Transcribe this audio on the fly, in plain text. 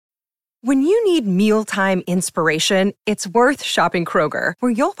When you need mealtime inspiration, it's worth shopping Kroger,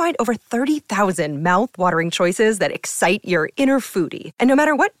 where you'll find over 30,000 mouth-watering choices that excite your inner foodie. And no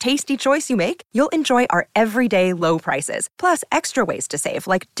matter what tasty choice you make, you'll enjoy our everyday low prices, plus extra ways to save,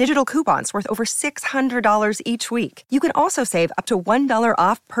 like digital coupons worth over $600 each week. You can also save up to $1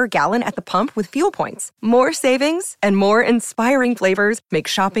 off per gallon at the pump with fuel points. More savings and more inspiring flavors make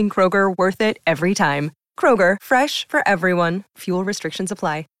shopping Kroger worth it every time. Kroger, fresh for everyone. Fuel restrictions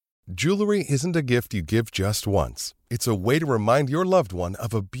apply. Jewelry isn't a gift you give just once. It's a way to remind your loved one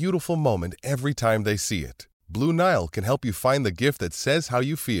of a beautiful moment every time they see it. Blue Nile can help you find the gift that says how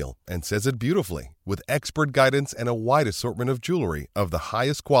you feel and says it beautifully, with expert guidance and a wide assortment of jewelry of the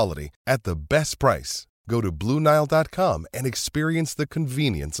highest quality at the best price. Go to BlueNile.com and experience the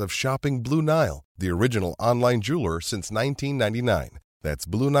convenience of shopping Blue Nile, the original online jeweler since 1999. That's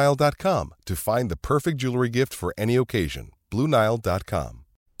BlueNile.com to find the perfect jewelry gift for any occasion. BlueNile.com.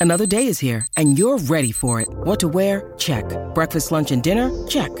 Another day is here, and you're ready for it. What to wear? Check. Breakfast, lunch, and dinner?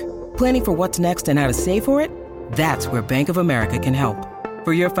 Check. Planning for what's next and how to save for it? That's where Bank of America can help.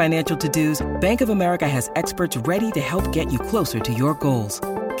 For your financial to-dos, Bank of America has experts ready to help get you closer to your goals.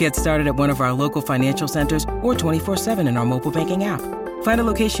 Get started at one of our local financial centers or 24/7 in our mobile banking app. Find a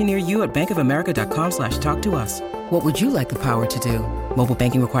location near you at bankofamerica.com/talktous. What would you like the power to do? Mobile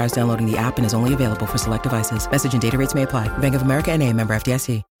banking requires downloading the app and is only available for select devices. Message and data rates may apply. Bank of America N.A., member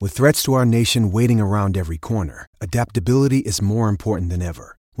FDIC. With threats to our nation waiting around every corner, adaptability is more important than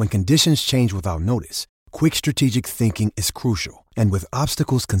ever. When conditions change without notice, quick strategic thinking is crucial. And with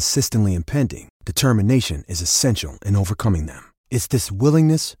obstacles consistently impending, determination is essential in overcoming them. It's this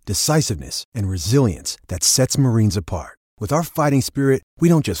willingness, decisiveness, and resilience that sets Marines apart. With our fighting spirit, we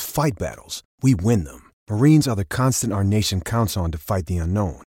don't just fight battles, we win them. Marines are the constant our nation counts on to fight the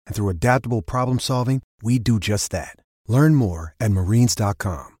unknown. And through adaptable problem solving, we do just that. Learn more at marines.com. And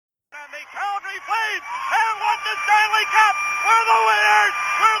the Calgary Flames have won the Stanley Cup! We're the winners!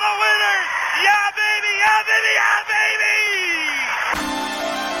 We're the winners! Yeah, baby! Yeah, baby! Yeah, baby!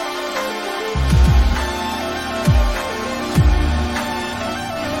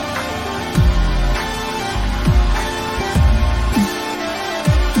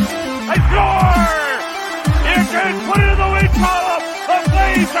 They score! Here goes, put it in the wing column! The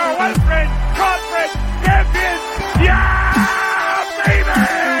Flames are Western Conference champions! Yeah, baby!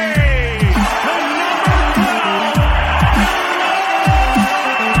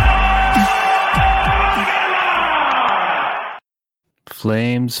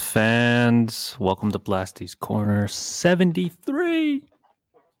 Flames fans, welcome to Blasty's Corner 73.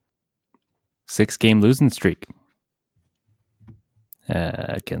 6-game losing streak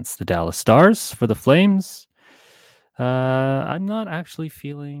against the Dallas Stars for the Flames. I'm not actually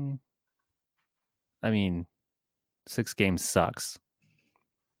feeling... 6 games sucks.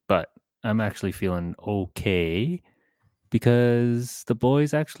 But I'm actually feeling okay because the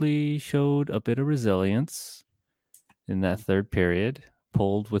boys actually showed a bit of resilience in that third period,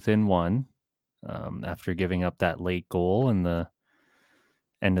 pulled within one after giving up that late goal in the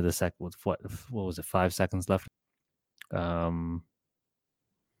end of the second with what was it, 5 seconds left.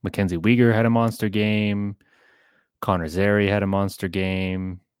 Mackenzie Weegar had a monster game. Connor Zary had a monster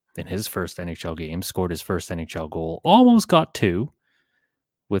game in his first NHL game, scored his first NHL goal, almost got 2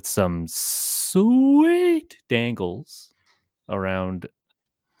 with some sweet dangles around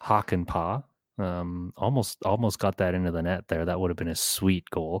Hakanpää. Almost got that into the net there. That would have been a sweet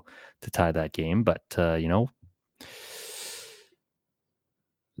goal to tie that game, but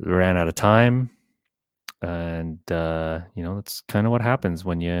ran out of time. And that's kind of what happens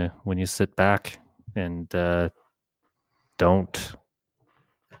when you sit back and don't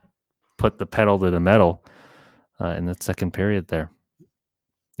put the pedal to the metal in the second period there.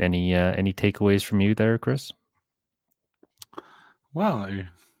 Any takeaways from you there, Chris? Well, I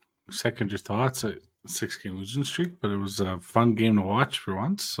second your thoughts. A 6-game losing streak, but it was a fun game to watch for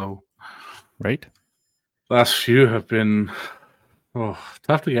once. So, right, last few have been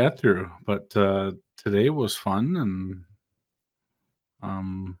tough to get through, but today was fun and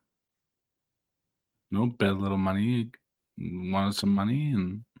bet a little money, wanted some money,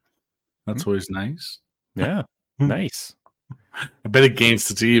 and that's always nice. Yeah, nice. I bet against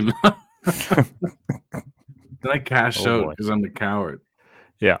the team. Then I cashed out because I'm the coward.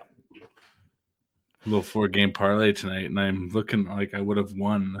 Yeah. A little 4-game parlay tonight, and I'm looking like I would have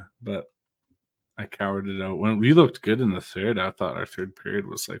won, but I cowered it out. When we looked good in the third, I thought our third period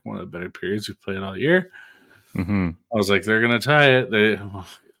was like one of the better periods we've played all year. Mm-hmm. I was like, they're going to tie it.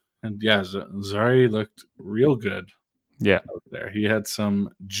 And yeah, Zary looked real good. Yeah. Out there. He had some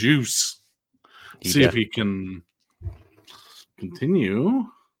juice. See if he can continue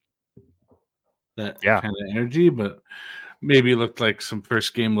that Yeah. kind of energy, but maybe looked like some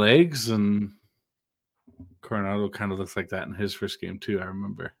first game legs, and Coronado kind of looked like that in his first game too. I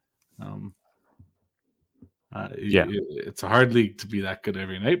remember. Yeah. It's a hard league to be that good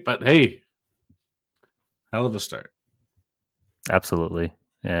every night, but hey, hell of a start. Absolutely.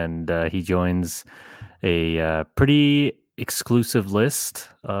 And he joins a pretty exclusive list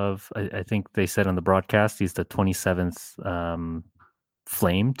of, I think they said on the broadcast, he's the 27th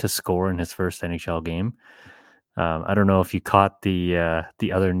Flame to score in his first NHL game. I don't know if you caught the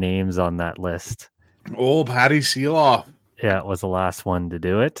other names on that list. Old Patty Seeloff. Yeah, it was the last one to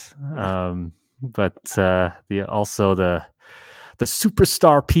do it. But also the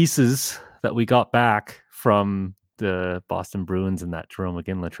superstar pieces that we got back from the Boston Bruins in that Jerome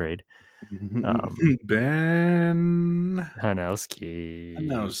McGinley trade. Ben Hanowski.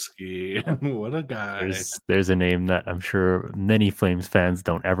 What a guy. There's a name that I'm sure many Flames fans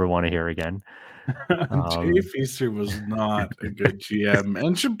don't ever want to hear again. Jay Feaster was not a good GM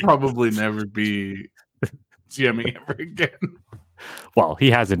and should probably never be GMing ever again. Well,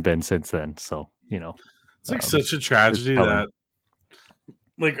 he hasn't been since then, so it's like such a tragedy that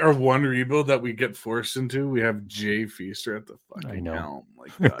like our one rebuild that we get forced into, we have Jay Feaster at the fucking helm.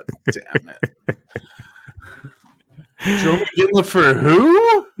 Like, god damn it. Joe McGinley for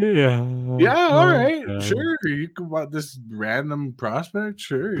who? Yeah. Yeah, all right. Sure. You can want this random prospect,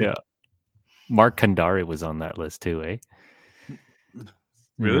 sure. Yeah. Mark Kandari was on that list too, eh?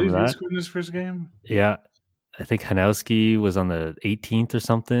 Really? Did he score in his first game? Yeah. I think Hanowski was on the 18th or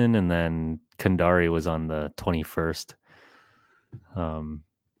something, and then Kandari was on the 21st.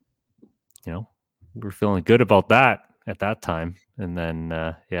 We're feeling good about that at that time. And then,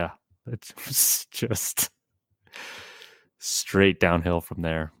 it's just straight downhill from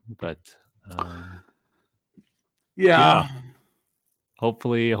there. But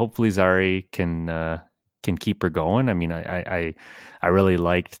hopefully Zari can keep her going. I mean, I really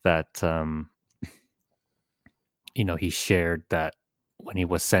liked that. He shared that when he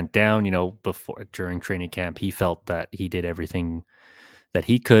was sent down, during training camp, he felt that he did everything that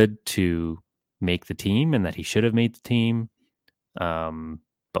he could to make the team and that he should have made the team.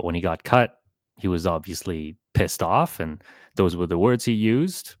 But when he got cut, he was obviously pissed off, and those were the words he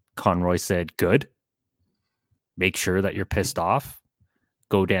used. Conroy said, "Good. Make sure that you're pissed off.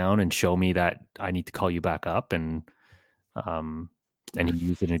 Go down and show me that I need to call you back up." And he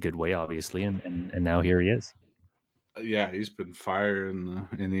used it in a good way, obviously, and now here he is. Yeah, he's been fired in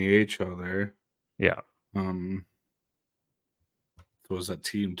the AHL there. Yeah. So was that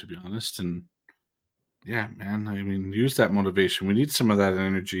team, to be honest, and yeah, man. I mean, use that motivation. We need some of that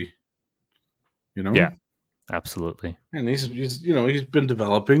energy. Yeah, absolutely. And he's been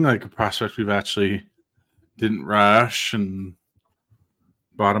developing like a prospect we've actually didn't rush and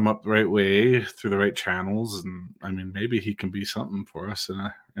brought him up the right way through the right channels, and I mean, maybe he can be something for us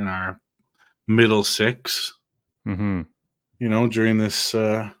in our middle six. Mm-hmm. During this,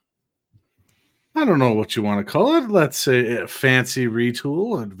 I don't know what you want to call it. Let's say a fancy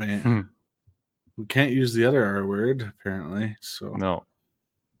retool. We can't use the other R word, apparently. So no.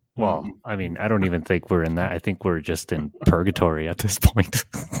 Well, I mean, I don't even think we're in that. I think we're just in purgatory at this point.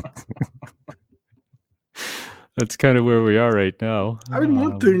 That's kind of where we are right now. I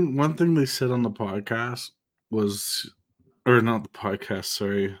mean, one thing they said on the podcast was, or not the podcast,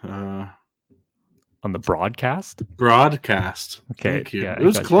 sorry. On the broadcast? Broadcast. Okay. Thank you. Yeah, it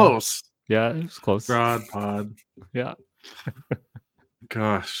was close. Yeah, it was close. Broad pod. Yeah.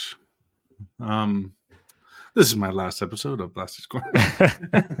 Gosh. This is my last episode of Blasty's Corner.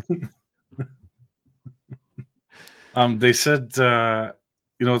 They said,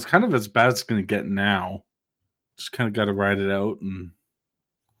 it's kind of as bad as it's going to get now. Just kind of got to ride it out, and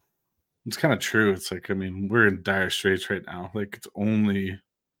it's kind of true. It's like, I mean, we're in dire straits right now. Like, it's only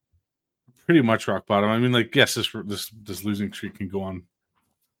pretty much rock bottom. I mean, like, yes, this losing streak can go on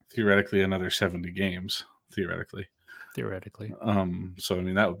theoretically another 70 games. Theoretically. So I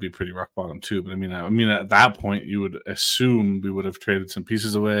mean, that would be pretty rock bottom too. But I mean, at that point, you would assume we would have traded some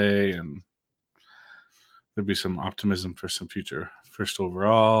pieces away, and there'd be some optimism for some future first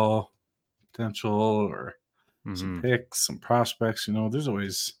overall potential, or some picks, some prospects. There's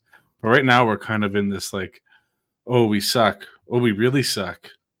always. But right now, we're kind of in this like, oh, we suck. Oh, we really suck,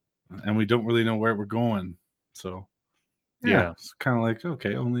 and we don't really know where we're going. So yeah. It's kind of like,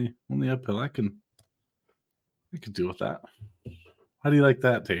 okay, only uphill. I can deal with that. How do you like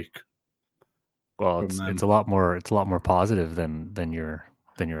that take? Well, it's a lot more positive than your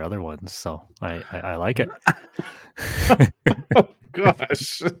other ones. So I like it. Oh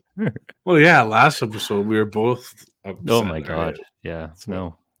gosh. Well, yeah. Last episode we were both upset. Oh my god. Right? Yeah.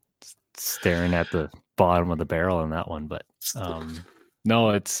 No. staring at the bottom of the barrel on that one. But no,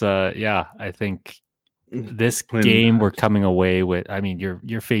 it's I think this game we're coming away with. I mean,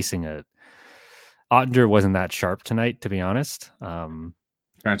 you're facing a Ottinger wasn't that sharp tonight, to be honest.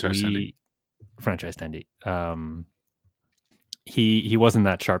 Franchise Tendy. He wasn't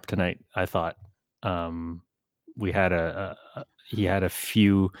that sharp tonight, I thought. We had he had a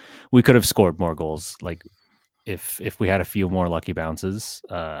few. We could have scored more goals. Like if we had a few more lucky bounces,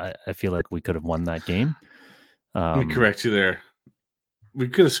 I feel like we could have won that game. Let me correct you there. We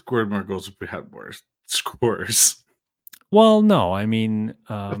could have scored more goals if we had more scores. Well, no, I mean,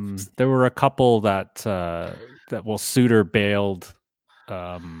 there were a couple that Suter bailed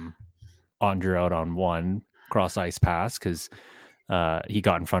Andre out on one cross ice pass because he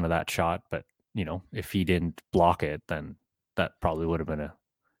got in front of that shot. But if he didn't block it, then that probably would have been a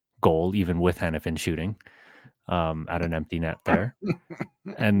goal, even with Hannafin shooting at an empty net there.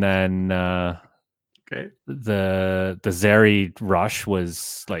 And then the Zeri rush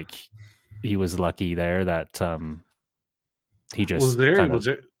was like he was lucky there that he just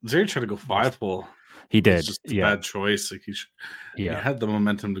Zeri tried to go 5-hole. He did. It's just a bad choice. Like he had the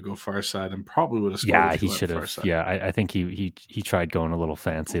momentum to go far side and probably would have scored. Yeah, he should have. Yeah, I think he tried going a little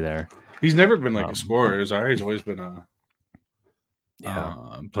fancy there. He's never been like a scorer. Zari's always been a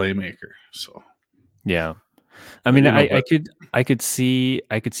playmaker. So yeah, I mean, I could see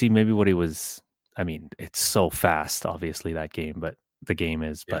maybe what he was. I mean, it's so fast, obviously that game, but the game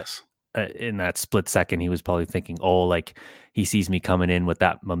is. But in that split second, he was probably thinking, "Oh, like he sees me coming in with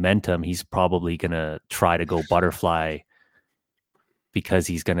that momentum. He's probably gonna try to go butterfly because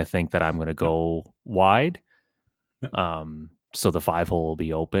he's gonna think that I'm gonna go wide." So the 5-hole will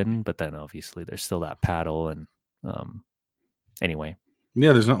be open, but then obviously there's still that paddle and anyway.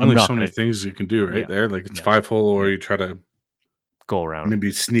 Yeah, there's only so many things you can do there. Like it's 5-hole, or you try to go around,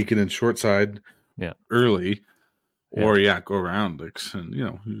 maybe sneak it in short side, early, or go around. Like, and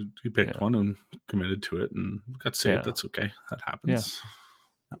you picked one and committed to it and got saved. That's okay. That happens.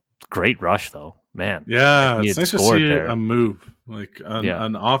 Yeah. Great rush though, man. Yeah, it's nice to see a move, like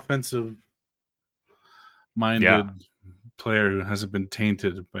an offensive minded player who hasn't been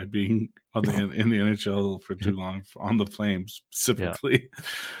tainted by being in the NHL for too long on the Flames specifically.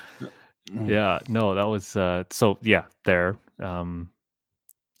 Yeah, no, that was there.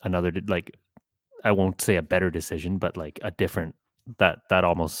 Another like I won't say a better decision, but like a different that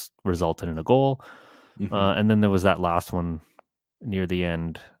almost resulted in a goal. Mm-hmm. And then there was that last one near the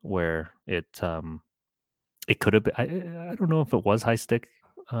end where it could have been. I don't know if it was high stick.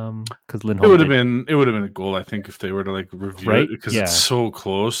 Because Lindholm it would have been a goal, I think, if they were to like review it because it's so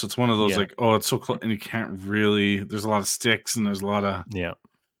close. It's one of those like, oh, it's so close, and you can't really. There's a lot of sticks and there's a lot of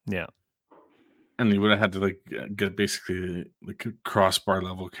and you would have had to like get basically like a crossbar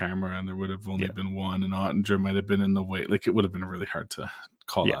level camera, and there would have only been one, and Ottinger might have been in the way. Like it would have been really hard to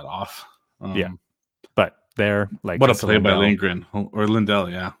call that off. But there, like what a play by Lindgren or Lindell,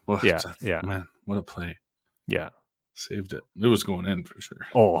 man, what a play, saved it. It was going in for sure.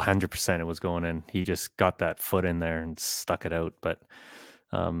 Oh, 100% it was going in. He just got that foot in there and stuck it out. But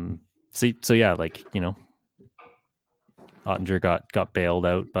like, Ottinger got bailed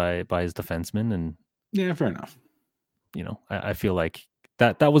out by his defenseman, and fair enough. I feel like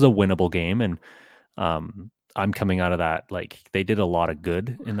that was a winnable game, and I'm coming out of that like they did a lot of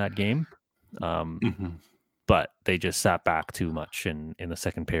good in that game. But they just sat back too much in the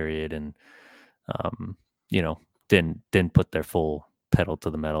second period, and didn't put their full pedal to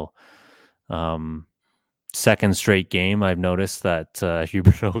the metal. Second straight game, I've noticed that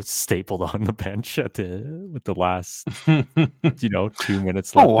Huberdeau stapled on the bench with the last 2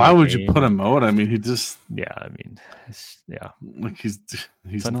 minutes left. Oh, why would you put him out? I mean, he just like he's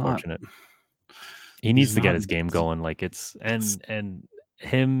unfortunate. He needs to get his game going. Like it's and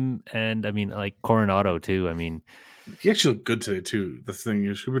him and I mean like Coronado too. I mean, he actually looked good today too. The thing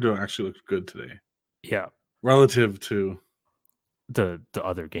is, Huberdeau actually looked good today. Yeah. Relative to the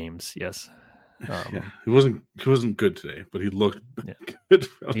other games, yes. He wasn't good today, but he looked good.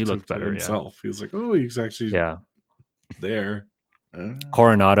 He looked better himself. He was like, oh, he's actually there.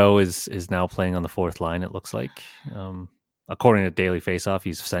 Coronado is now playing on the fourth line. It looks like, according to Daily Faceoff,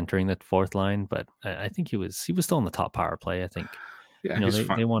 he's centering the fourth line. But I think he was still in the top power play. I think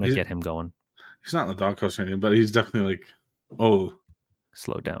they want to get him going. He's not in the doghouse or anything, but he's definitely like,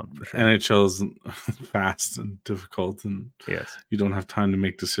 slow down for sure. NHL is fast and difficult, and you don't have time to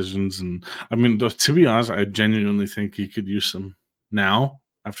make decisions. And I mean, to be honest, I genuinely think he could use some now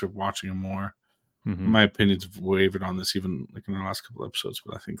after watching him more. Mm-hmm. My opinion's wavered on this, even like in the last couple episodes,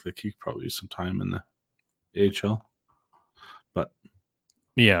 but I think like he could probably use some time in the AHL. But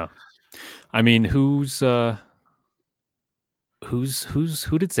Yeah. I mean, who did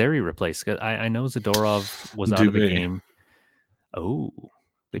Zary replace? 'Cause I know Zadorov was out of the Dubé. game. Oh,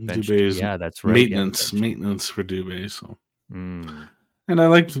 they benched. Dubé is Yeah, that's right. Yeah, they benched him. maintenance for Dubé. So, Mm. and I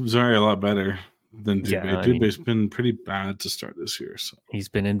liked Zari a lot better than Yeah, Dubé. I mean, Dubé's been pretty bad to start this year. So he's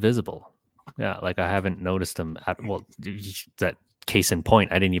been invisible. Yeah, like I haven't noticed him at that case in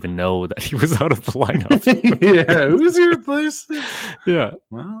point. I didn't even know that he was out of the lineup. yeah, who's your replacement? Yeah.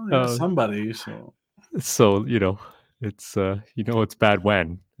 Well, yeah, somebody. So it's it's bad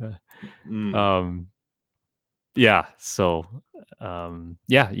when. Yeah. So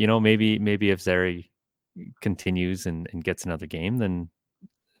maybe if Zary continues and gets another game, then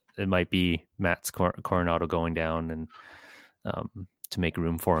it might be Matt's Coronado going down and to make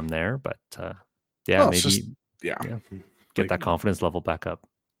room for him there. But maybe just, get that confidence level back up.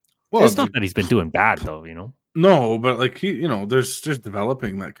 Well, it's not that he's been doing bad though, No, but like there's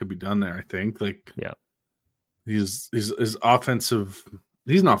developing that could be done there. I think he's offensive.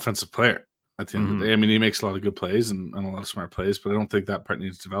 He's an offensive player at the end of the day. I mean, he makes a lot of good plays and a lot of smart plays, but I don't think that part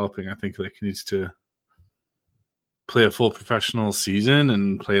needs developing. I think he needs to play a full professional season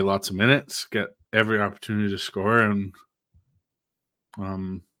and play lots of minutes, get every opportunity to score, and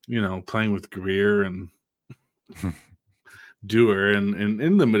playing with Greer and Dewar and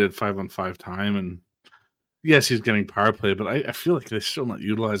in limited 5-on-5 time. And yes, he's getting power play, but I feel like they're still not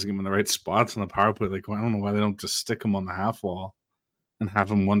utilizing him in the right spots on the power play. Like, I don't know why they don't just stick him on the half wall and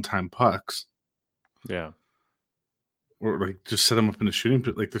have him one-time pucks. Yeah. Or like just set him up in a shooting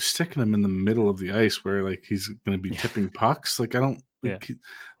pit. Like they're sticking him in the middle of the ice where like he's going to be tipping pucks. Like I don't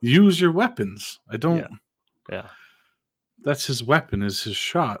use your weapons. I don't. Yeah. That's his weapon, is his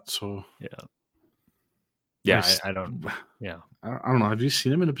shot. So I don't. Yeah. I don't know. Have you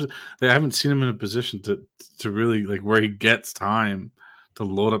seen him in a position? I haven't seen him in a position to really like where he gets time to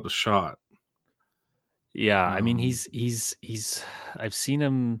load up a shot. Yeah, I mean he's I've seen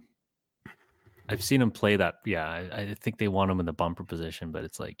him play that. Yeah, I think they want him in the bumper position, but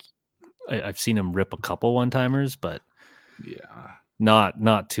it's like I've seen him rip a couple one-timers, but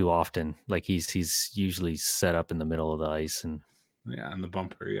not too often. Like he's usually set up in the middle of the ice and in the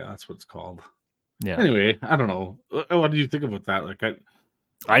bumper. Yeah, that's what it's called. Yeah. Anyway, I don't know. What do you think about that? Like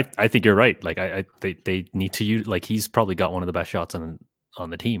I think you're right. Like they need to use, like, he's probably got one of the best shots on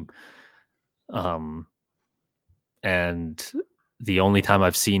the team. And the only time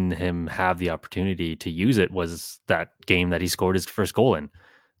I've seen him have the opportunity to use it was that game that he scored his first goal in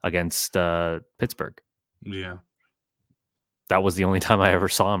against Pittsburgh. Yeah. That was the only time I ever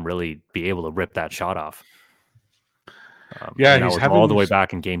saw him really be able to rip that shot off. He's all the way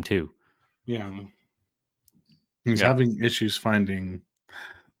back in game 2. Yeah. He's having issues finding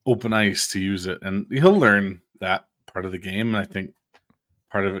open ice to use it, and he'll learn that part of the game. And I think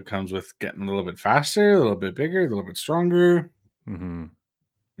part of it comes with getting a little bit faster, a little bit bigger, a little bit stronger. Mm-hmm.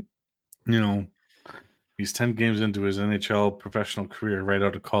 He's 10 games into his NHL professional career right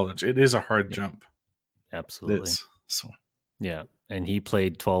out of college. It is a hard jump. Absolutely. Yeah. And he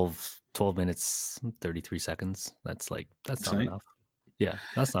played 12 minutes, 33 seconds. That's not enough. Yeah.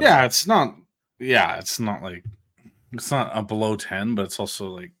 That's not enough. It's not like, it's not a below 10, but it's also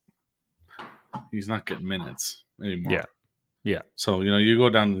like, he's not getting minutes anymore. Yeah. Yeah. So, you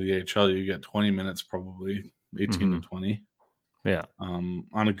go down to the AHL, you get 20 minutes, probably 18 to 20. Yeah. On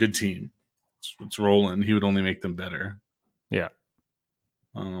a good team. It's rolling. He would only make them better. Yeah.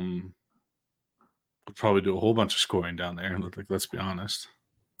 Would probably do a whole bunch of scoring down there. Let's be honest.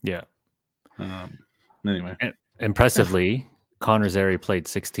 Yeah. Anyway. Impressively, Connor Zary played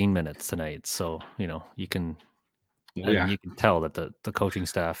 16 minutes tonight. So, you can you can tell that the coaching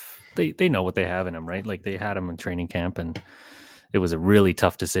staff, they know what they have in him, right? Like they had him in training camp, and it was a really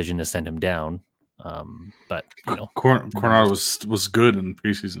tough decision to send him down. But Coronado was good in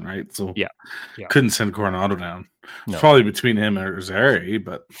preseason, right? So couldn't send Coronado down. No. It's probably between him or Zary,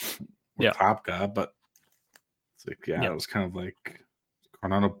 but top guy. But it's like it was kind of like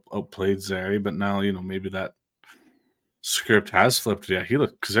Coronado outplayed Zary, but now maybe that script has flipped. Yeah,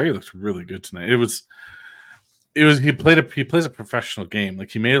 Zary looked really good tonight. He plays a professional game. Like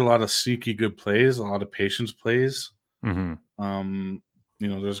he made a lot of sneaky good plays, a lot of patience plays. Mm-hmm.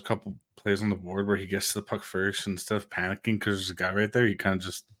 There's a couple plays on the board where he gets to the puck first instead of panicking because there's a guy right there. He kind of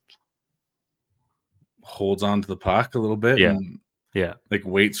just holds on to the puck a little bit and like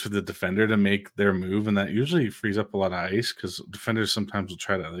waits for the defender to make their move, and that usually frees up a lot of ice because defenders sometimes will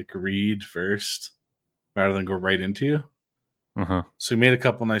try to like read first rather than go right into you. So he made a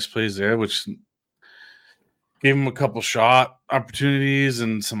couple nice plays there, which gave him a couple shot opportunities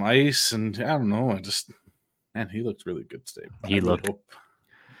and some ice, and I don't know. He looked really good today.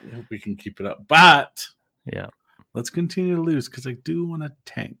 I hope we can keep it up. But Yeah. let's continue to lose because I do want to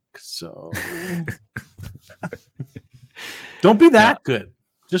tank. So don't be that good.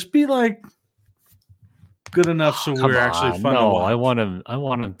 Just be like good enough so we're actually fun to watch. I want him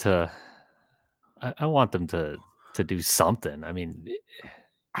to. I want them to do something. I mean,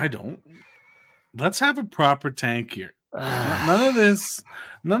 I don't. Let's have a proper tank here. None of this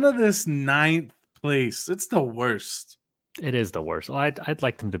ninth place. It's the worst. it is the worst. Well, I'd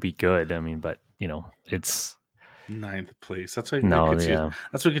like them to be good. I mean, but it's Ninth place. That's what no, gets yeah. you.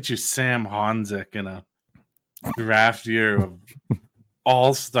 That's what gets you Sam Honzik in a draft year of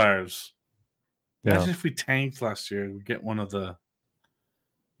all stars. Yeah. Imagine if we tanked last year. We get one of the,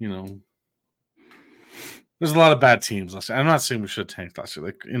 there's a lot of bad teams last year. I'm not saying we should have tanked last year.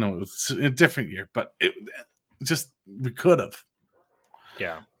 Like, it's a different year, but we could have.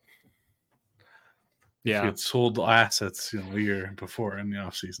 Yeah. If Yeah. we had sold assets, a year before in the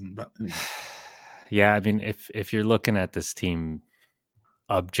offseason. But anyway. Yeah, I mean, if you're looking at this team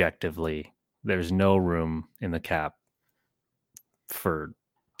objectively, there's no room in the cap to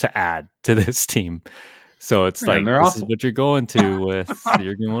add to this team. So it's like this is what you're going to with.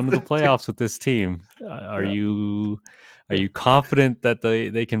 You're going to the playoffs with this team. Are you confident that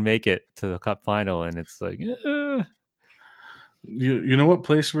they can make it to the cup final? And it's like, you know what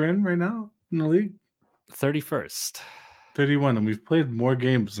place we're in right now in the league? 31st, 31, and we've played more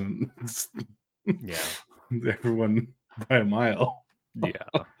games than everyone by a mile. Yeah.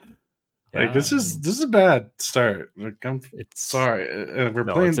 Like this is a bad start. Like it's sorry, we're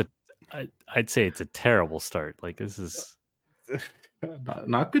playing. I'd say it's a terrible start. Like this is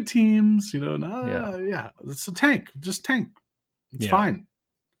not good teams, It's a tank. Just tank. It's fine.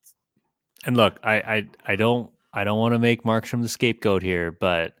 And look, I don't want to make Markstrom the scapegoat here,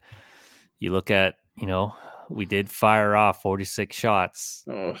 but you look at we did fire off 46 shots.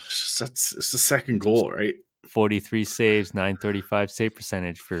 Oh, it's the second goal, right? 43 saves, 935 save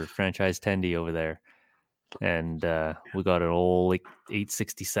percentage for franchise Tendy over there. And we got an old like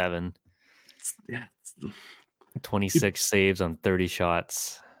 867. Yeah. 26 saves on 30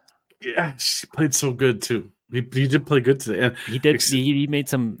 shots. Yeah, she played so good too. He did play good today. And he did. He made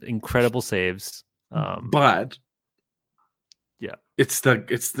some incredible saves. But yeah, it's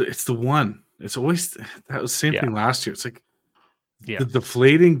the one. It's always that was the same thing last year. It's like the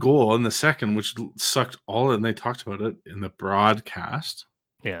deflating goal in the second, which sucked all, and they talked about it in the broadcast.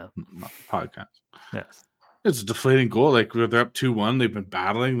 Yeah, not the podcast. Yes, it's a deflating goal. Like they're up 2-1. They've been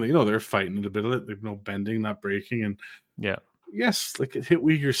battling. They're fighting a bit of it. There's no bending, not breaking, and yes, like it hit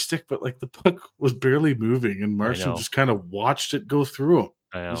Uyghur's stick, but like the puck was barely moving, and Marshall just kind of watched it go through him.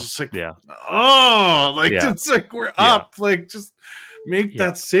 I know. It's just like, it's it's like we're up. Like just make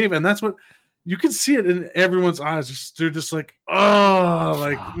that save, and that's what. You can see it in everyone's eyes. They're just like,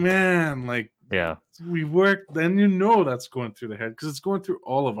 man, like, we worked. Then that's going through the head because it's going through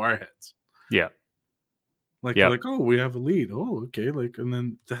all of our heads. Yeah. Like, we're like, oh, we have a lead. Oh, okay. Like, and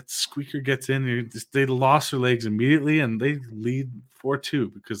then that squeaker gets in. And they lost their legs immediately, and they lead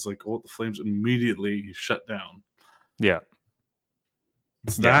 4-2 because, like, all the Flames immediately shut down. Yeah.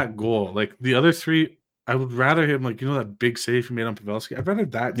 It's that goal. Like, the other three, I would rather him, like, that big save he made on Pavelski. I'd rather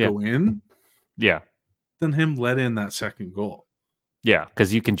that go in. Yeah. Than him let in that second goal. Yeah,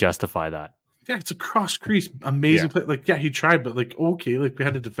 because you can justify that. Yeah, it's a cross crease, amazing play. Like, he tried, but like, okay, like we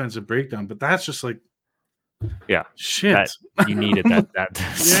had a defensive breakdown, but that's just like, shit. You needed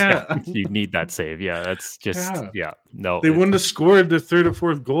that. You need that save. Yeah, that's just no. They wouldn't have scored the third or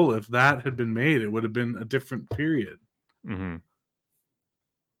fourth goal if that had been made. It would have been a different period. Mm-hmm.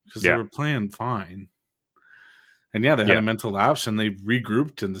 Because they were playing fine. And they had a mental lapse, and they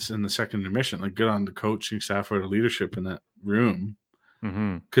regrouped in the second intermission. Like, good on the coaching staff or the leadership in that room,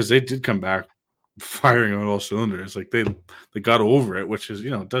 because they did come back firing on all cylinders. Like they got over it, which is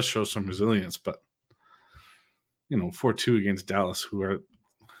it does show some resilience. But 4-2 against Dallas, who are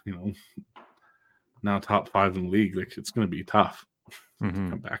now top 5 in the league, like it's going to be tough to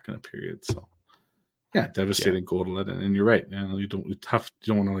come back in a period. So devastating goal to let in. And you're right, you don't want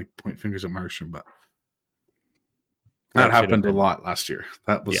to like point fingers at Markstrom, but. That happened a lot last year.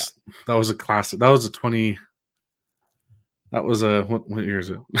 That was a classic. That was a 20. That was a what year is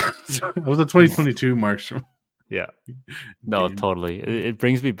it? That was a 2022 Markstrom. Yeah. No, totally. It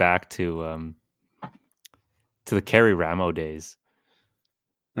brings me back to the Kerry Ramo days.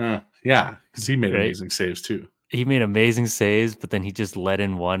 Yeah, because he made amazing saves too. He made amazing saves, but then he just let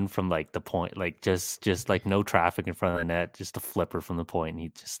in one from like the point, like just like no traffic in front of the net, just a flipper from the point. And he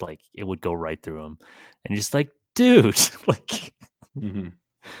just like it would go right through him, and just like. Dude, like,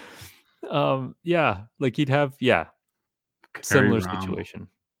 like he'd have, similar situation.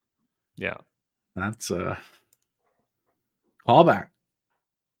 Yeah. That's fallback.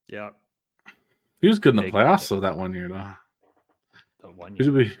 Yeah. He was good in the Big playoffs though that one year though. The 1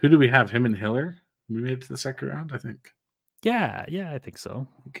 Who year. did we have? Him and Hiller? We made it to the second round, I think. Yeah, I think so.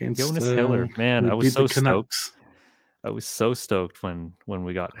 Against Jonas Hiller, man, we I was beat so the Canucks. stoked. I was so stoked when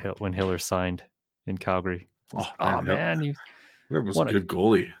Hiller signed in Calgary. Oh man, you Hiller was a won a good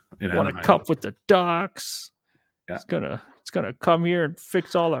goalie in won a Anaheim. cup with the Ducks. Yeah. He's gonna come here and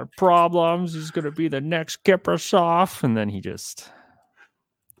fix all our problems. He's gonna be the next Kiprasov, and then he just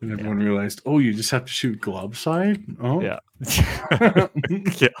And everyone realized, oh, you just have to shoot glove side? Oh. yeah.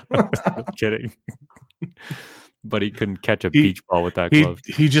 Yeah, no kidding. But he couldn't catch a beach ball with that glove.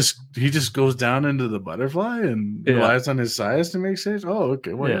 He just goes down into the butterfly and relies on his size to make saves. Oh,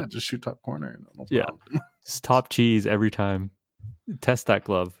 okay. Well, yeah, just shoot top corner. No problem. Just top cheese every time. Test that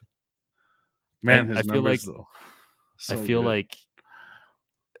glove. Man, And his I feel numbers, like though. I feel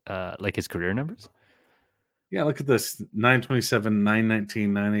like his career numbers. Yeah, look at this: 927,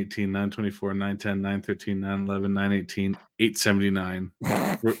 919, 918, 924, 910, 913, 911, 918, 879.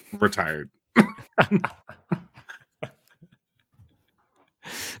 Retired.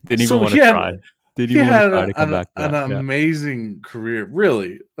 Didn't even want to try. Didn't even want to try to come back to that. An amazing career,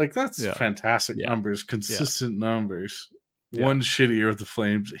 really. Like that's fantastic numbers, consistent numbers. Yeah. One shitty year with the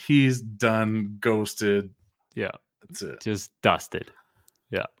Flames, he's done, ghosted. Yeah, that's it. Just dusted.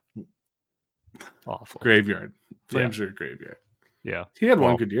 Yeah, awful. Graveyard. Flames are a graveyard. Yeah, he had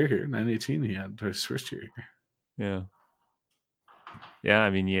one good year here. 918, he had his first year. Yeah. I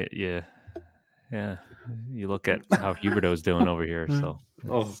mean, yeah. You look at how Huberdeau's doing over here, so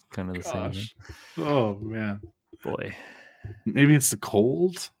it's kind of the same. Thing. Oh man, boy. Maybe it's the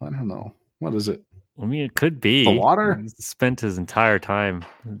cold. I don't know. What is it? I mean, it could be the water. He spent his entire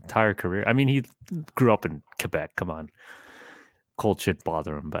career. I mean, he grew up in Quebec. Come on, cold shit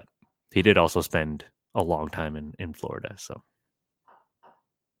bother him, but he did also spend a long time in Florida, so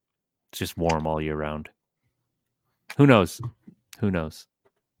it's just warm all year round. Who knows?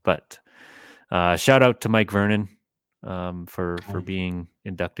 But shout out to Mike Vernon for being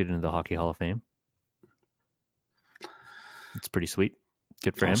inducted into the Hockey Hall of Fame. It's pretty sweet.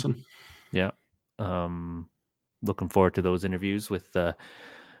 Good for him. Yeah. Looking forward to those interviews with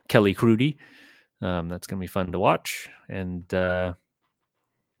Kelly Crudy. That's going to be fun to watch. And there's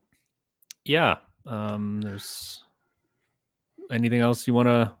anything else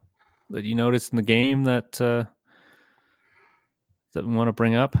that you noticed in the game that we want to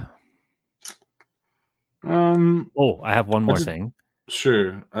bring up? I have one more thing.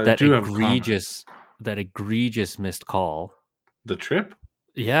 Sure. That egregious missed call. The trip?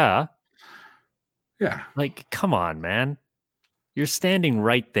 Yeah. Yeah. Like, come on, man. You're standing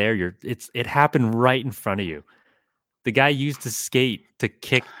right there. It happened right in front of you. The guy used his skate to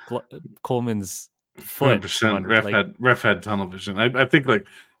kick Coleman's foot. 100%. Ref had tunnel vision. I think like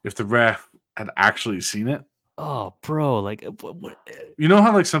if the ref had actually seen it. Oh, bro! Like, what? You know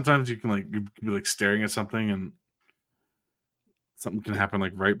how like sometimes you can be like staring at something and something can happen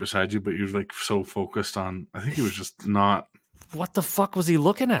like right beside you, but you're like so focused on. I think he was just not. What the fuck was he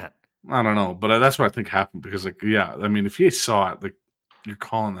looking at? I don't know, but that's what I think happened because I mean, if he saw it, like you're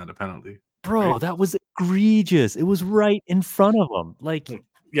calling that a penalty, bro. Right? That was egregious. It was right in front of him. Like,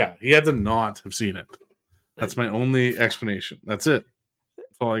 yeah, he had to not have seen it. That's my only explanation. That's it.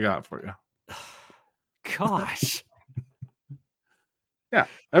 That's all I got for you. Gosh. Yeah,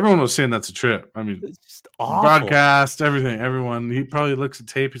 everyone was saying that's a trip. I mean, it's just awful. Broadcast, everything. Everyone. He probably looks at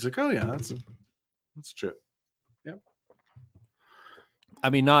tape. He's like, "Oh yeah, that's a trip." Yep. I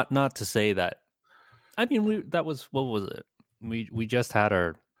mean, not to say that. I mean, what was it? We just had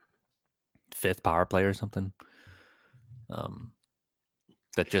our 5th power play or something.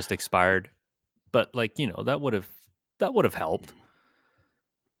 That just expired, but like that would have helped.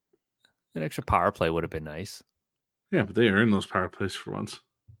 An extra power play would have been nice. Yeah, but they earned those power plays for once.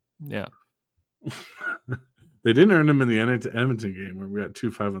 Yeah. They didn't earn them in the Edmonton game where we got 2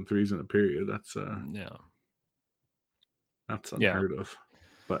 5-on-3s in a period. That's that's unheard of.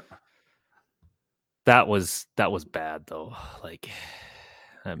 But that was bad though. Like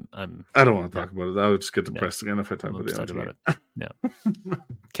I don't want to talk about it. I would just get depressed again if I talk about it. Yeah.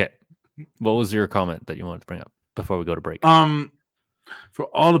 Okay. What was your comment that you wanted to bring up before we go to break? For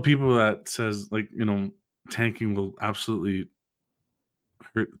all the people that says tanking will absolutely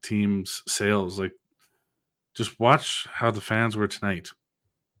hurt the team's sales, like just watch how the fans were tonight.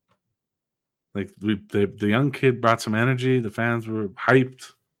 Like the young kid brought some energy. The fans were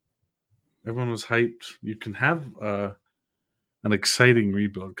hyped. Everyone was hyped. You can have an exciting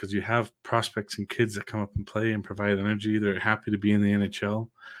rebuild because you have prospects and kids that come up and play and provide energy. They're happy to be in the NHL.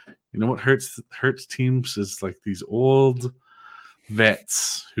 You know what hurts teams is like these old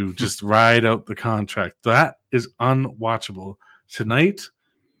vets who just ride out the contract. That is unwatchable. Tonight,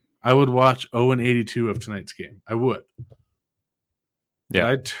 I would watch 0-82 of tonight's game. I would.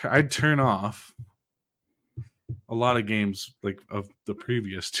 Yeah. But I'd turn off a lot of games like of the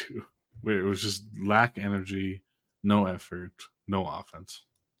previous two, where it was just lack energy, no effort, no offense.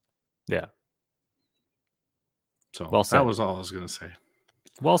 Yeah. So Well said. that was all I was gonna say.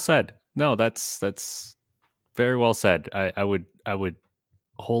 Well said. No, that's very well said. I would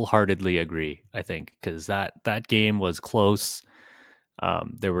wholeheartedly agree. I think because that game was close.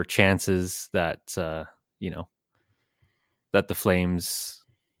 There were chances that that the Flames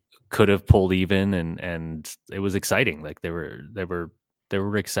could have pulled even, and it was exciting. Like there were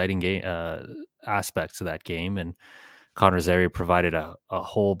exciting game aspects to that game, and Connor Zary provided a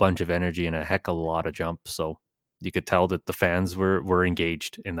whole bunch of energy and a heck of a lot of jumps. So you could tell that the fans were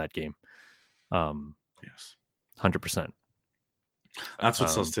engaged in that game. Yes, 100%. That's what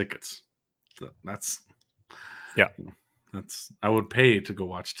sells tickets. That's yeah. That's I would pay to go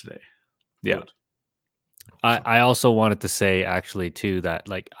watch today. Yeah. I also wanted to say actually too that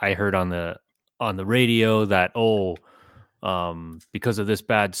like I heard on the radio that because of this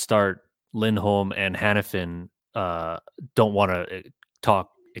bad start, Lindholm and Hannafin don't want to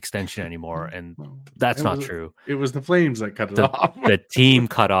talk extension anymore, and that's not true. It was the Flames that cut it off. The team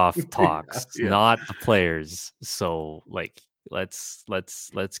cut off talks, yeah. not the players. So like let's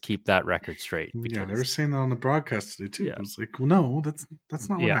keep that record straight. Yeah, they were saying that on the broadcast today too. Yeah. I was like, well, no, that's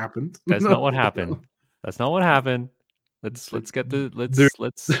not what happened. That's not what happened. That's not what happened. Let's get the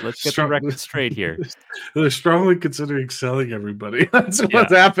record straight here. They're strongly considering selling everybody. That's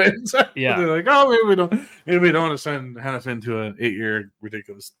what happened. Yeah, they're like, oh, maybe we don't want to send Hannafin to an 8-year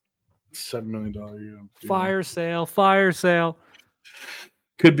ridiculous $7 million deal. Fire sale.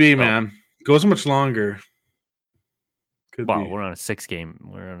 Could be, man. Goes much longer. Could be. We're on a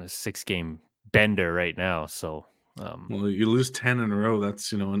 6-game bender right now. So, well, you lose 10 in a row.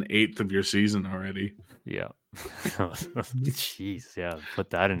 That's an eighth of your season already. Yeah. Jeez, yeah. Put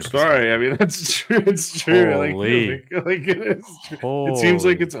that in. Sorry, I mean that's true. It's true. Like it is. True. It seems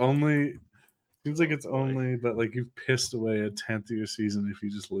like it's only. But like you've pissed away a 10th of your season if you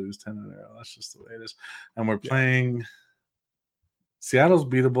just lose 10 in a row. That's just the way it is. And we're playing. Seattle's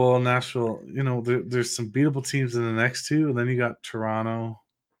beatable. Nashville. There's some beatable teams in the next two, and then you got Toronto.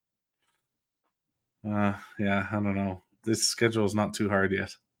 I don't know. This schedule is not too hard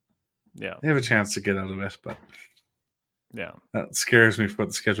yet. Yeah, they have a chance to get out of it, but that scares me for what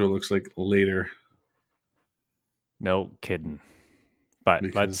the schedule looks like later. No kidding. But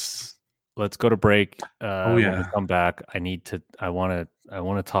let's go to break. When we come back, I want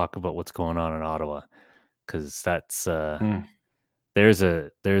to talk about what's going on in Ottawa, because that's there's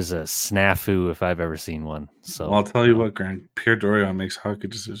a snafu if I've ever seen one. So I'll tell you what, Grant. Pierre Dorion makes hockey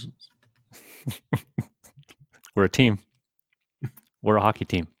decisions. We're a team. We're a hockey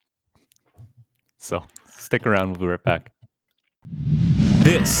team. So stick around. We'll be right back.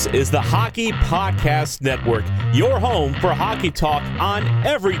 This is the Hockey Podcast Network, your home for hockey talk on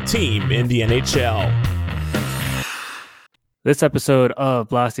every team in the NHL. This episode of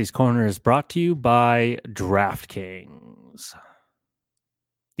Blasty's Corner is brought to you by DraftKings.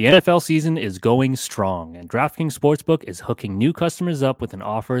 The NFL season is going strong, and DraftKings Sportsbook is hooking new customers up with an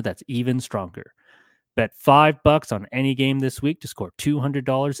offer that's even stronger. Bet $5 on any game this week to score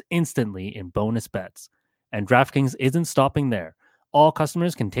 $200 instantly in bonus bets. And DraftKings isn't stopping there. All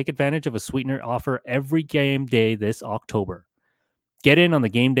customers can take advantage of a sweetener offer every game day this October. Get in on the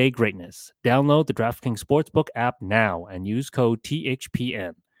game day greatness. Download the DraftKings Sportsbook app now and use code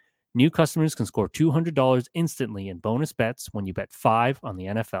THPN. New customers can score $200 instantly in bonus bets when you bet $5 on the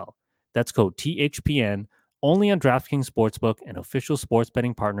NFL. That's code THPN, only on DraftKings Sportsbook, an official sports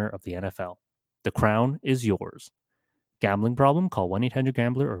betting partner of the NFL. The crown is yours. Gambling problem? Call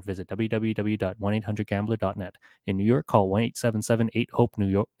 1-800-GAMBLER or visit www.1800gambler.net. In New York, call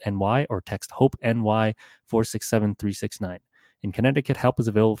 1-877-8-HOPE-NY or text HOPE-NY 467-369. In Connecticut, help is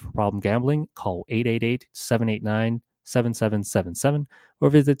available for problem gambling. Call 888-789-7777 or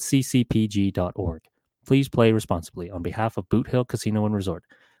visit ccpg.org. Please play responsibly. On behalf of Boot Hill Casino and Resort,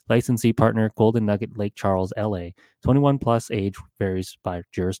 licensee partner Golden Nugget Lake Charles, LA. 21 plus, age varies by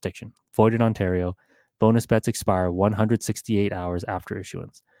jurisdiction. Void in Ontario. Bonus bets expire 168 hours after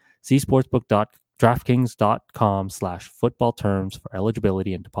issuance. See sportsbook.draftkings.com/football terms for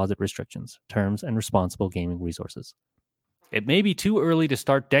eligibility and deposit restrictions, terms, and responsible gaming resources. It may be too early to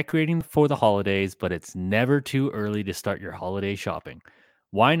start decorating for the holidays, but it's never too early to start your holiday shopping.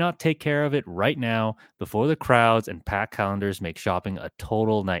 Why not take care of it right now before the crowds and packed calendars make shopping a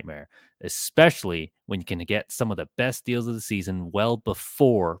total nightmare, especially when you can get some of the best deals of the season well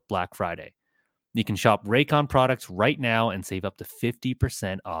before Black Friday? You can shop Raycon products right now and save up to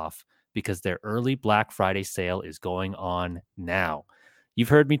 50% off because their early Black Friday sale is going on now. You've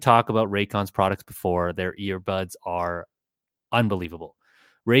heard me talk about Raycon's products before. Their earbuds are unbelievable.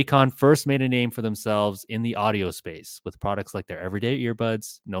 Raycon first made a name for themselves in the audio space with products like their everyday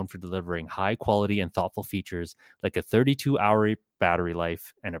earbuds, known for delivering high quality and thoughtful features like a 32-hour battery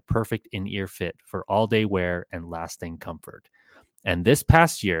life and a perfect in-ear fit for all-day wear and lasting comfort. And this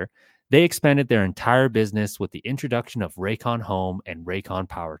past year, they expanded their entire business with the introduction of Raycon Home and Raycon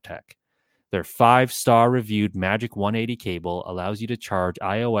PowerTech. Their 5-star reviewed Magic 180 cable allows you to charge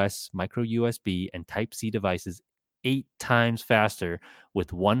iOS, micro USB, and Type-C devices 8 times faster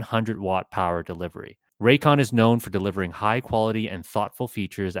with 100-watt power delivery. Raycon is known for delivering high quality and thoughtful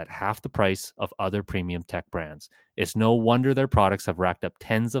features at half the price of other premium tech brands. It's no wonder their products have racked up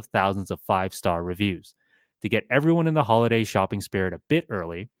tens of thousands of 5-star reviews. To get everyone in the holiday shopping spirit a bit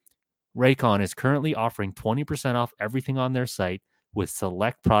early, Raycon is currently offering 20% off everything on their site with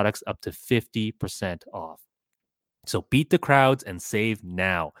select products up to 50% off. So beat the crowds and save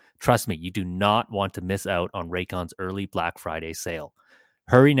now. Trust me, you do not want to miss out on Raycon's early Black Friday sale.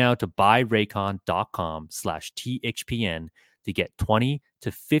 Hurry now to buyraycon.com/THPN to get 20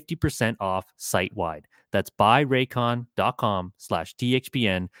 to 50% off site-wide. That's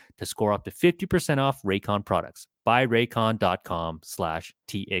buyraycon.com/THPN to score up to 50% off Raycon products.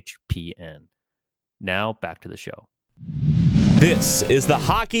 Buyraycon.com/THPN. Now back to the show. This is the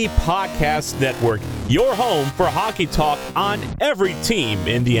Hockey Podcast Network, your home for hockey talk on every team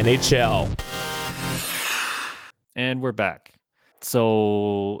in the NHL. And we're back.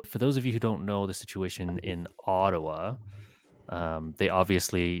 So for those of you who don't know the situation in Ottawa, they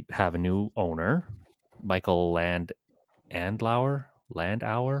obviously have a new owner, Michael Andlauer.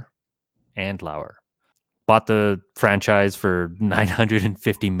 Bought the franchise for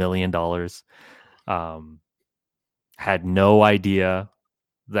 $950 million. Had no idea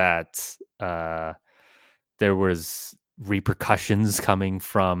that there was repercussions coming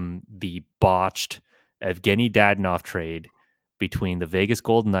from the botched Evgeny Dadonov trade between the Vegas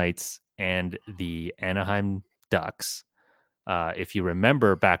Golden Knights and the Anaheim Ducks. If you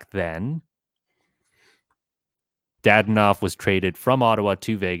remember back then, Dadonov was traded from Ottawa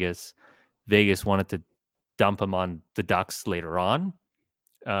to Vegas. Vegas wanted to dump him on the Ducks later on.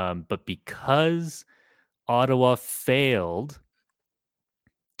 But because Ottawa failed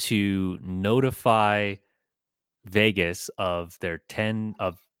to notify Vegas of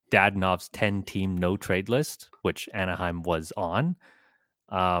Dadonov's 10-team no trade list, which Anaheim was on,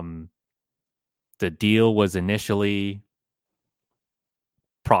 the deal was initially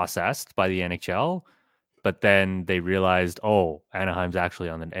processed by the NHL, but then they realized, Anaheim's actually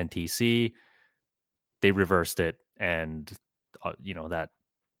on an NTC. They reversed it, and that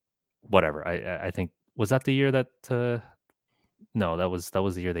whatever. I think, was that the year that no, that was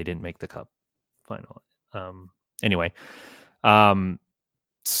the year they didn't make the Cup final. Anyway,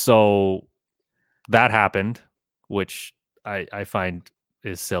 so that happened, which I find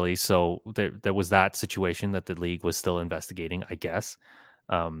is silly. So there was that situation that the league was still investigating, I guess.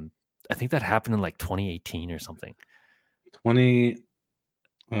 I think that happened in like 2018 or something. Was it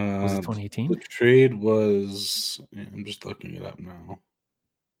 2018? The trade was, I'm just looking it up now.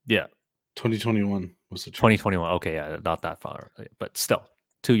 Yeah. 2021 was the trade. 2021. Okay, yeah, not that far, but still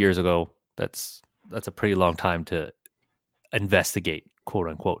 2 years ago. That's a pretty long time to investigate, quote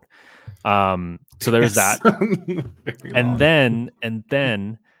unquote. So there's that. and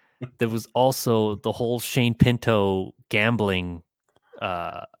then there was also the whole Shane Pinto gambling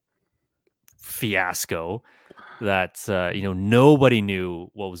fiasco that nobody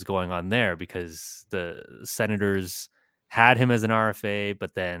knew what was going on there because the Senators had him as an RFA,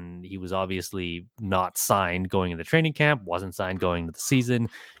 but then he was obviously not signed going into training camp, wasn't signed going into the season.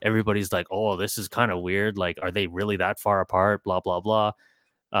 Everybody's like, oh, this is kind of weird. Like, are they really that far apart? Blah, blah, blah.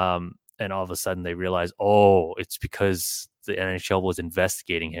 And all of a sudden they realize, it's because the NHL was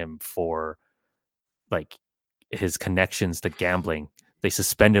investigating him for like his connections to gambling. They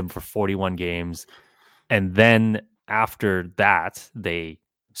suspend him for 41 games. And then after that, they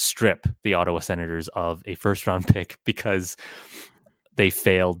strip the Ottawa Senators of a first-round pick because they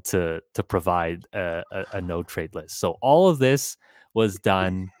failed to provide a no-trade list. So all of this was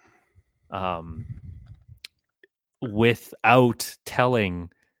done without telling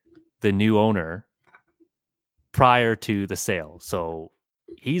the new owner prior to the sale. So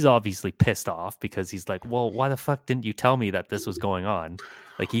he's obviously pissed off because he's like, well, why the fuck didn't you tell me that this was going on?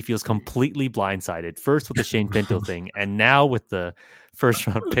 Like, he feels completely blindsided, first with the Shane Pinto thing, and now with the first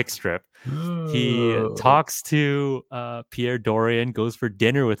round pick strip. He talks to Pierre Dorian, goes for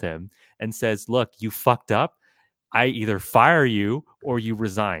dinner with him, and says, look, you fucked up. I either fire you or you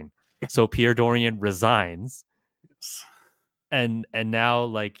resign. So Pierre Dorian resigns. And now,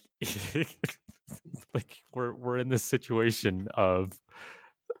 like, like we're in this situation of,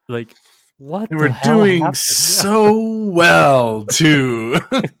 like, what They the were hell doing happened? so well, too.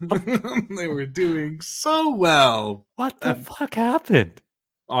 They were doing so well. What the fuck happened?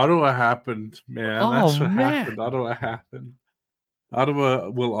 Ottawa happened, man. Oh, That's what man. happened. Ottawa happened.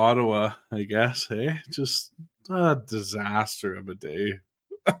 Ottawa, I guess, eh? Just a disaster of a day.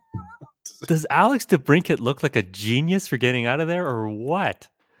 Does Alex DeBrincat look like a genius for getting out of there, or what?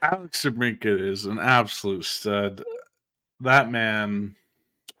 Alex DeBrincat is an absolute stud. That man,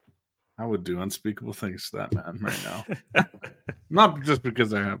 I would do unspeakable things to that man right now. Not just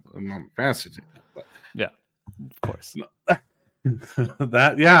because I'm on a fantasy team, but yeah, of course.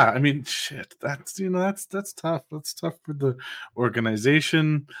 That, yeah, I mean, shit. That's that's tough. That's tough for the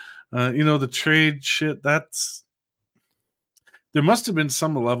organization. The trade shit. There must have been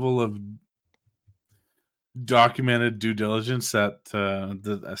some level of documented due diligence that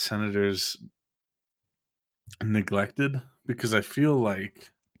the Senators neglected, because I feel like,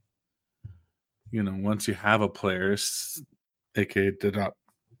 once you have a player, aka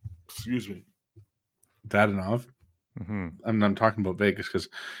Dadonov, Mm-hmm. I'm talking about Vegas because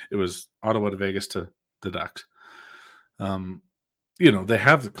it was Ottawa to Vegas to the Ducks. They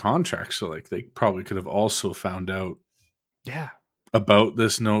have the contract, so like they probably could have also found out about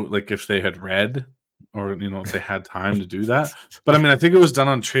this note, like if they had read, or if they had time to do that. But I mean, I think it was done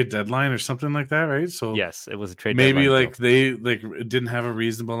on trade deadline or something like that, right? So yes, it was a trade maybe deadline like they didn't have a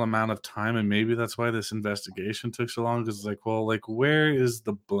reasonable amount of time, and maybe that's why this investigation took so long, because where is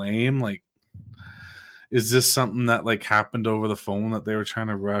the blame? Like, is this something that like happened over the phone that they were trying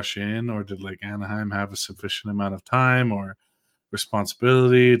to rush in, or did like Anaheim have a sufficient amount of time or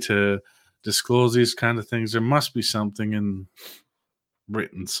responsibility to disclose these kind of things? There must be something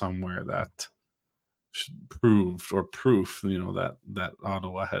written somewhere that proved or proof, that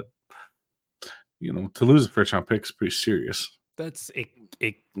Ottawa had, to lose a first round pick is pretty serious. That's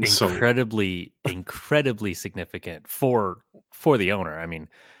incredibly significant for the owner. I mean,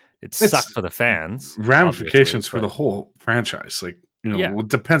 it sucks for the fans. Ramifications for the whole franchise. Like, it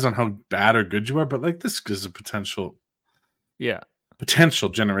depends on how bad or good you are, but like this is a potential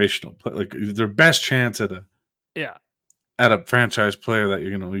generational play. Like their best chance at a franchise player that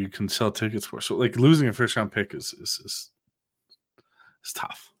you can sell tickets for. So like losing a first round pick is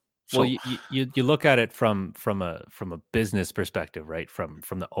tough. So, well, you look at it from a business perspective, right? From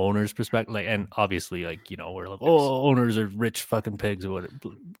the owner's perspective, like, and obviously, like, we're like, oh, owners are rich fucking pigs or whatever.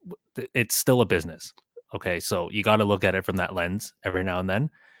 It's still a business, okay? So you got to look at it from that lens every now and then.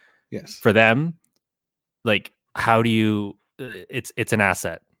 Yes. For them, like, how do you? It's an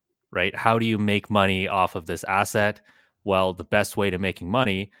asset, right? How do you make money off of this asset? Well, the best way to making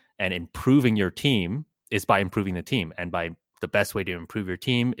money and improving your team is by improving the team, and the best way to improve your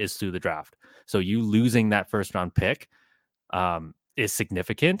team is through the draft. So you losing that first round pick is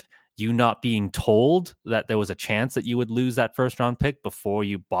significant. You not being told that there was a chance that you would lose that first round pick before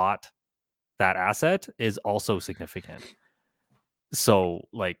you bought that asset is also significant. So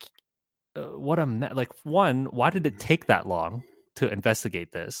like, why did it take that long to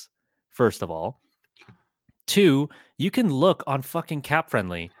investigate this? First of all. 2, you can look on fucking Cap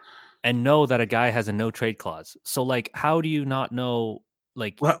Friendly and know that a guy has a no trade clause. So like, how do you not know?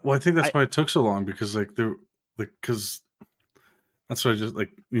 Like, well, I think that's why it took so long, because because that's why I just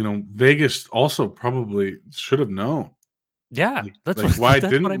Vegas also probably should have known. Yeah, why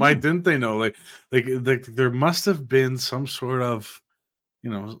didn't they know? Like there must have been some sort of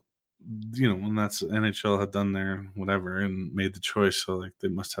when that's NHL had done their whatever and made the choice, so like they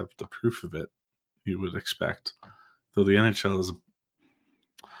must have the proof of it. You would expect, though the NHL is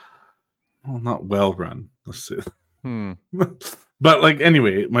not well run. Let's say, but like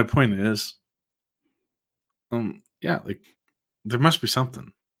anyway, my point is, like there must be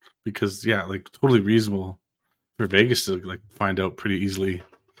something, because like totally reasonable for Vegas to like find out pretty easily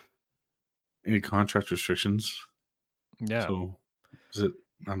any contract restrictions. Yeah. So is it?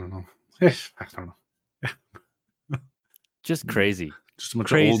 I don't know. I don't know. Just crazy. Just a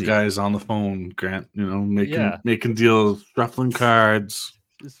bunch of old guys on the phone, Grant, making deals, shuffling cards.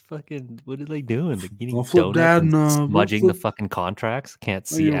 Just fucking, what are they doing? Like eating donuts and smudging the fucking contracts? Can't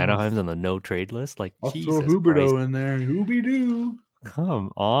see Anaheim's on the no trade list? Like, I'll Jesus throw Huberdeau Christ. in there. Hooby-doo.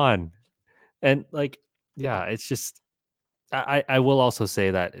 Come on. And like, yeah, it's just I will also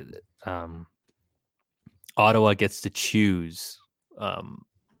say that Ottawa gets to choose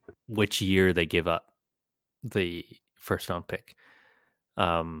which year they give up the first round pick.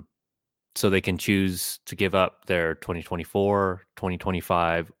 So they can choose to give up their 2024,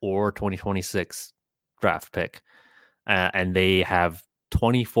 2025, or 2026 draft pick. And they have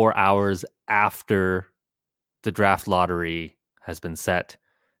 24 hours after the draft lottery has been set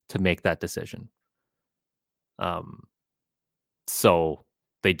to make that decision. So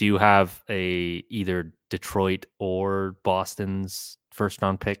they do have either Detroit or Boston's first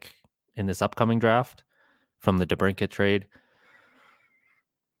round pick in this upcoming draft from the DeBrincat trade.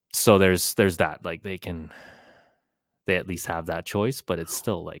 So there's that. Like they at least have that choice, but it's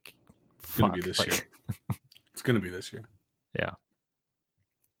still like It's gonna be this year. It's gonna be this year. Yeah.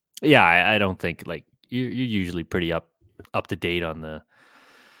 Yeah, I don't think like you're usually pretty up to date on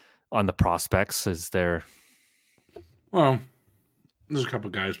the prospects. Is there? Well, there's a couple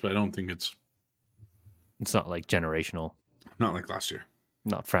guys, but I don't think it's not like generational, not like last year.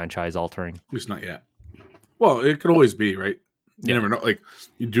 not franchise altering. At least not yet. Well, it could always be, right? You never know. Like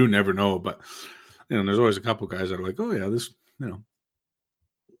you do never know, but there's always a couple guys that are like, oh yeah, this, and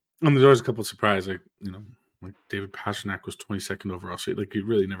there's always a couple of surprises, like David Pastrnak was 22nd overall. So like you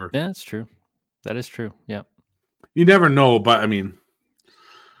really never. Yeah, that's true. That is true. Yeah. You never know, but I mean,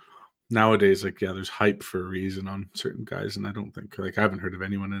 nowadays, there's hype for a reason on certain guys, and I don't think I haven't heard of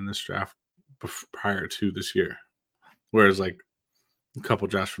anyone in this draft prior to this year. Whereas like a couple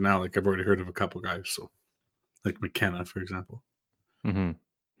drafts from now, I've already heard of a couple guys. So like McKenna, for example. Mm-hmm.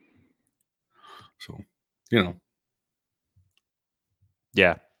 So Yeah.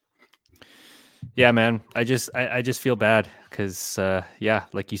 Yeah, man. I just feel bad because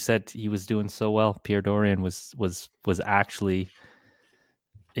like you said, he was doing so well. Pierre Dorian was actually,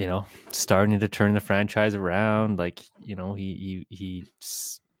 starting to turn the franchise around. He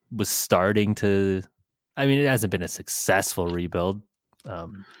was starting to. I mean, it hasn't been a successful rebuild.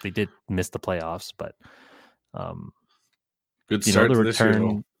 They did miss the playoffs, but good start the to return. This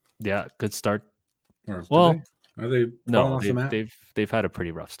year, yeah, good start. Are they no? off the map? They've had a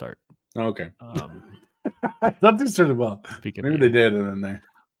pretty rough start. Oh, okay. I thought they started well. Maybe they did, and then they.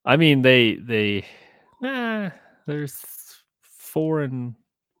 I mean, there's 4-4.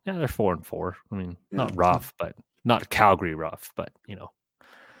 They're 4-4. I mean, not rough, but not Calgary rough, but Yeah,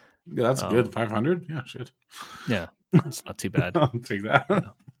 that's good. 500. Yeah, shit. Yeah, it's not too bad. I'll take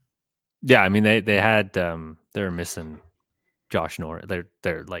that. Yeah, I mean they had they're missing Josh Norris.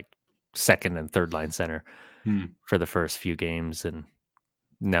 They're like second and third line center for the first few games, and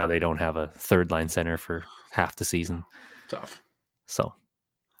now they don't have a third line center for half the season. Tough. So,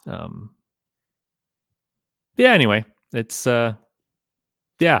 yeah. Anyway, it's tough.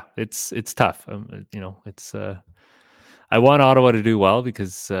 It's I want Ottawa to do well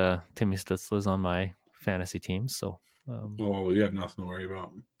because Timmy Stützle's on my fantasy team. So, you have nothing to worry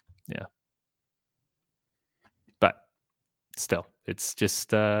about. Yeah, but still, it's just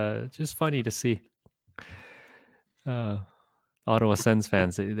funny to see. Ottawa Sens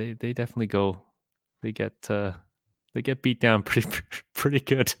fans, they definitely go. They get beat down pretty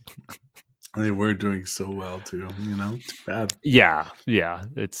good. They were doing so well too. Too bad. Yeah. I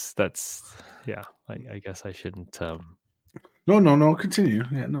guess I shouldn't. No. Continue.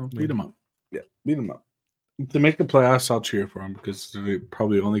 Yeah, no. Beat them up. Yeah, beat them up. To make the playoffs, I'll cheer for them because they're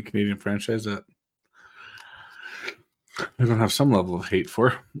probably the only Canadian franchise that they're gonna have some level of hate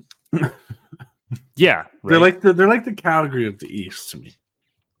for. Yeah, right. They're like the Calgary of the East to me.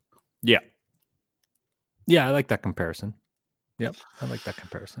 Yeah, I like that comparison. Yep, I like that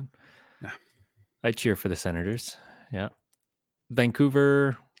comparison. Yeah. I cheer for the Senators. Yeah,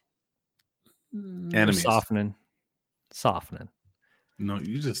 Vancouver. Enemies. Softening. No,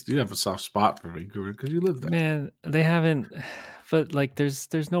 you have a soft spot for Vancouver because you live there. Man, they haven't. But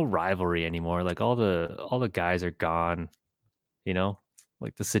there's no rivalry anymore. Like all the guys are gone.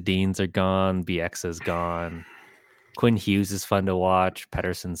 Like the Sedins are gone. BX is gone. Quinn Hughes is fun to watch.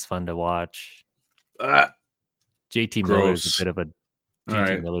 Pettersson's fun to watch. JT Miller's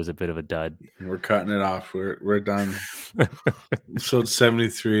a bit of a dud. We're cutting it off. We're done. So it's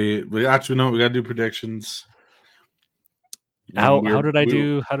 73. We actually know we got to do predictions. How did I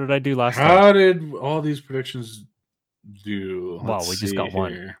do last time? How did all these predictions do? Wow, we just got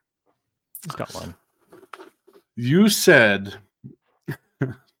one. Just got one. You said.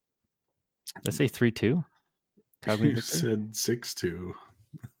 Let's say 3-2. Calgary. You said 6-2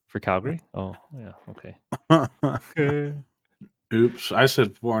 for Calgary. Oh yeah, okay. Oops, I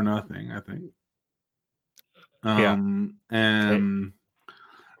said 4-0. I think. And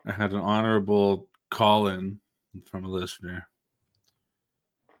I had an honorable call-in from a listener.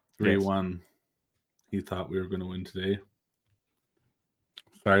 3-1. Yes. He thought we were going to win today.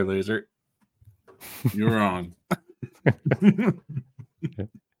 Sorry, Laser. You're wrong.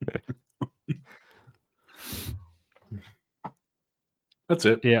 That's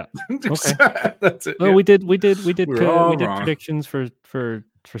it. Yeah. Okay. That's it. Well, yeah. we did wrong. predictions for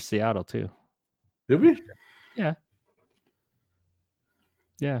Seattle too. Did we? Yeah.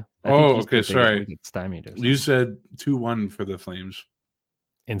 Yeah. Oh, okay. Sorry. Stymied. You said 2-1 for the Flames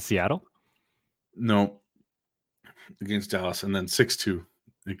in Seattle. No, against Dallas, and then 6-2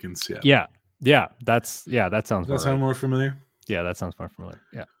 against Seattle. Yeah. That sounds. Does that sound more familiar? Yeah, that sounds more familiar.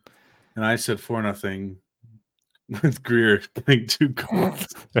 Yeah. And I said 4-0 with Greer getting 2 goals.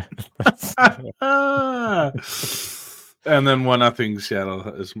 And then 1-0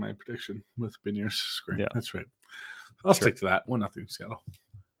 Seattle is my prediction with Beniers scoring. Yeah, that's right. I'll stick to that. 1-0 Seattle.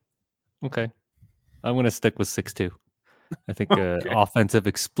 Okay. I'm going to stick with 6-2. I think offensive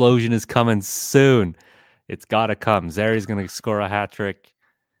explosion is coming soon. It's got to come. Zari's going to score a hat trick.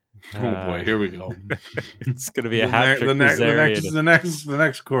 Oh boy, here we go. It's going to be a hat trick for Zary. The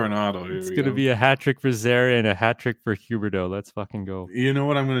next Coronado. It's going to be a hat trick for Zary and a hat trick for Huberdeau. Let's fucking go. You know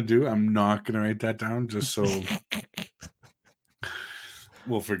what I'm going to do? I'm not going to write that down just so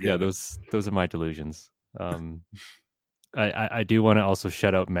we'll forget. Yeah, those are my delusions. I do want to also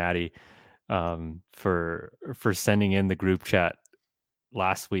shout out Maddie for sending in the group chat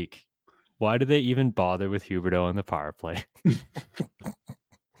last week. Why did they even bother with Huberdeau on the power play?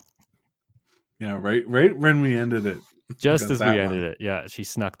 Yeah, right when we ended it. Just as we ended it. Yeah, she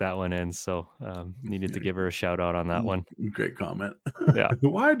snuck that one in. So needed to give her a shout out on that one. Great comment. Yeah.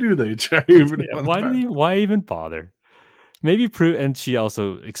 Why do they try? Why even bother? Maybe prove, and she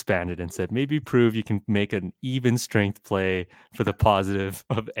also expanded and said, maybe prove you can make an even strength play for the positive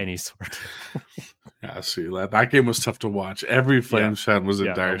of any sort. Yeah, see, that game was tough to watch. Every Flames fan was in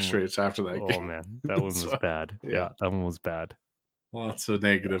dire straits after that game. Oh, man, that one was bad. Yeah, that one was bad. Lots of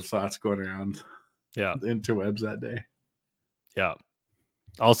negative thoughts going around the interwebs that day. Yeah.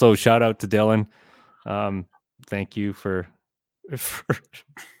 Also, shout out to Dylan. Thank you for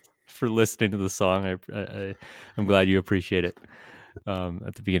listening to the song. I'm glad you appreciate it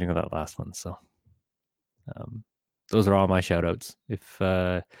at the beginning of that last one. So those are all my shout outs. If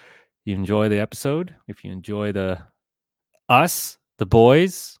you enjoy the episode, if you enjoy the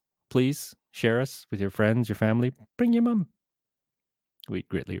boys, please share us with your friends, your family, bring your mom. We'd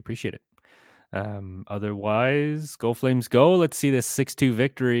greatly appreciate it. Otherwise, go Flames go. Let's see this 6-2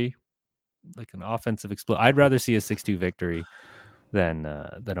 victory, like an offensive explosion. I'd rather see a 6-2 victory than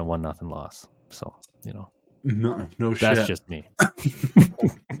a 1-0 loss. So, no that's shit. just me.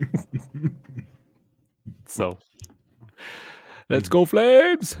 So let's go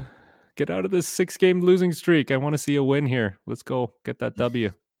Flames. Get out of this 6-game losing streak. I want to see a win here. Let's go get that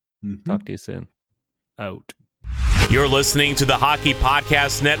W. Talk to you soon. Out. You're listening to the Hockey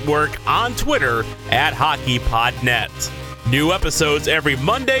Podcast Network on Twitter @HockeyPodNet. New episodes every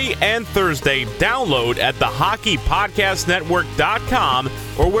Monday and Thursday. Download at thehockeypodcastnetwork.com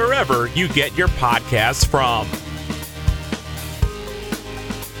or wherever you get your podcasts from.